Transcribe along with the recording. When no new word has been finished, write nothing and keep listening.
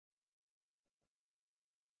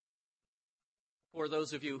For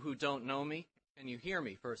those of you who don't know me, can you hear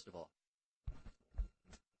me, first of all?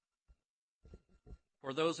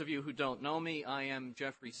 For those of you who don't know me, I am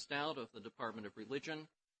Jeffrey Stout of the Department of Religion,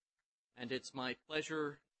 and it's my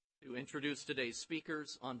pleasure to introduce today's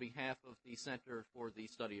speakers on behalf of the Center for the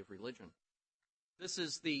Study of Religion. This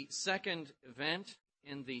is the second event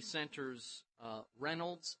in the Center's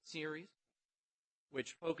Reinhold series,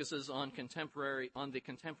 which focuses on the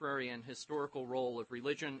contemporary and historical role of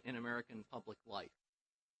religion in American public life.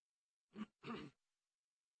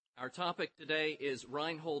 Our topic today is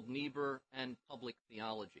Reinhold Niebuhr and public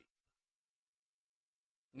theology.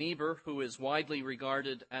 Niebuhr, who is widely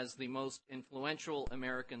regarded as the most influential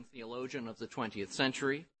American theologian of the 20th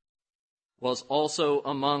century, was also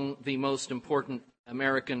among the most important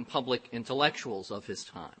American public intellectuals of his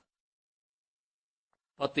time.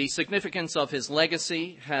 But the significance of his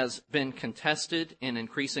legacy has been contested in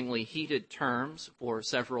increasingly heated terms for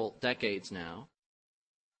several decades now.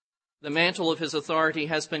 The mantle of his authority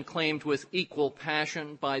has been claimed with equal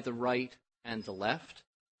passion by the right and the left.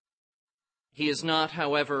 He is not,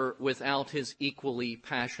 however, without his equally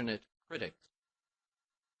passionate critics.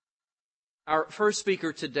 Our first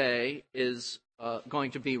speaker today is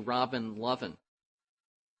going to be Robin Lovin.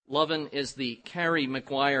 Lovin is the Carrie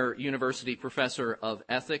McGuire University Professor of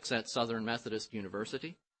Ethics at Southern Methodist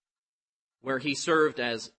University, where he served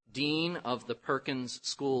as Dean of the Perkins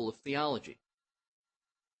School of Theology.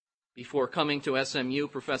 Before coming to SMU,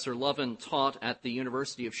 Professor Lovin taught at the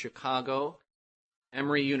University of Chicago,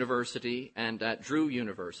 Emory University, and at Drew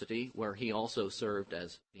University, where he also served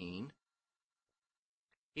as dean.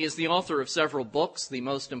 He is the author of several books, the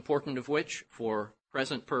most important of which, for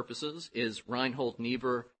present purposes, is Reinhold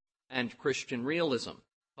Niebuhr and Christian Realism,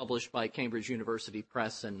 published by Cambridge University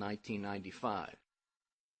Press in 1995.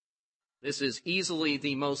 This is easily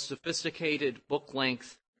the most sophisticated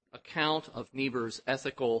book-length account of Niebuhr's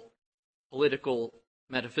ethical, political,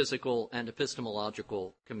 metaphysical, and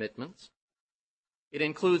epistemological commitments. It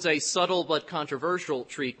includes a subtle but controversial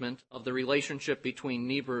treatment of the relationship between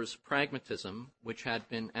Niebuhr's pragmatism, which had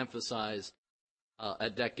been emphasized a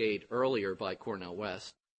decade earlier by Cornel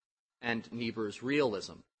West, and Niebuhr's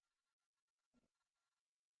realism.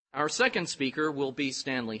 Our second speaker will be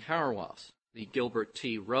Stanley Hauerwas, the Gilbert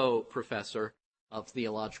T. Rowe Professor of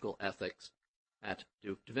Theological Ethics at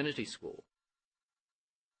Duke Divinity School.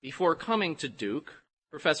 Before coming to Duke,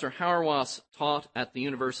 Professor Hauerwas taught at the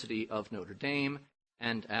University of Notre Dame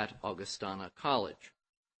and at Augustana College.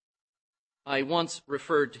 I once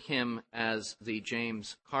referred to him as the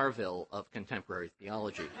James Carville of contemporary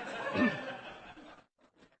theology.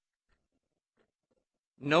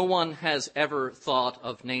 No one has ever thought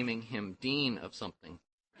of naming him dean of something.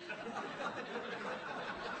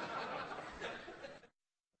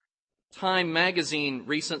 Time magazine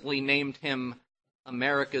recently named him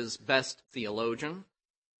America's best theologian.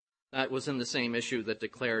 That was in the same issue that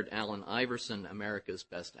declared Allen Iverson America's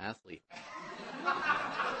best athlete.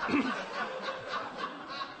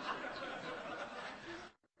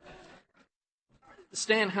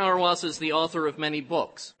 Stan Hauerwas is the author of many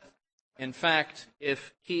books. In fact,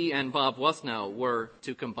 if he and Bob Wuthnow were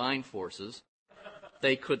to combine forces,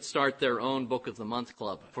 they could start their own Book of the Month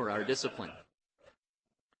club for our discipline.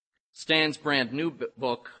 Stan's brand new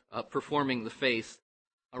book, Performing the Faith,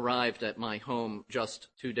 arrived at my home just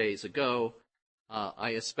 2 days ago.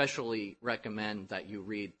 I especially recommend that you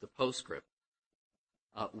read the postscript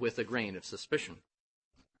with a grain of suspicion.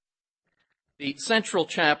 The central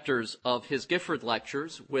chapters of his Gifford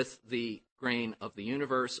lectures, with the grain of the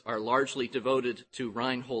universe, are largely devoted to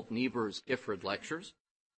Reinhold Niebuhr's Gifford lectures,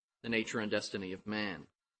 The Nature and Destiny of Man.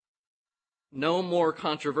 No more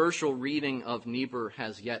controversial reading of Niebuhr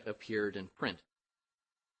has yet appeared in print.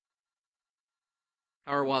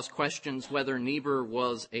 Hauerwas questions whether Niebuhr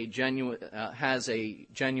has a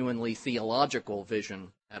genuinely theological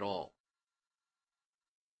vision at all.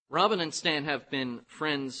 Robin and Stan have been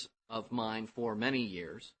friends of mine for many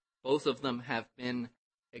years. Both of them have been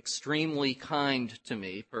extremely kind to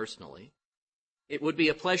me personally. It would be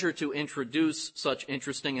a pleasure to introduce such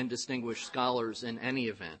interesting and distinguished scholars in any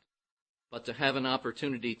event, but to have an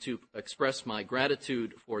opportunity to express my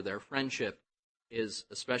gratitude for their friendship is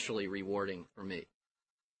especially rewarding for me.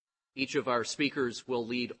 Each of our speakers will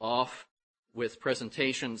lead off with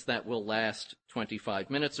presentations that will last 25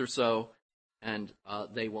 minutes or so, and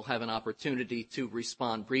they will have an opportunity to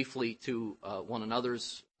respond briefly to one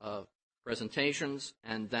another's presentations,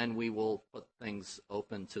 and then we will put things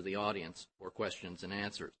open to the audience for questions and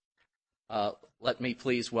answers. Let me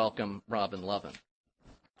please welcome Robin Lovin.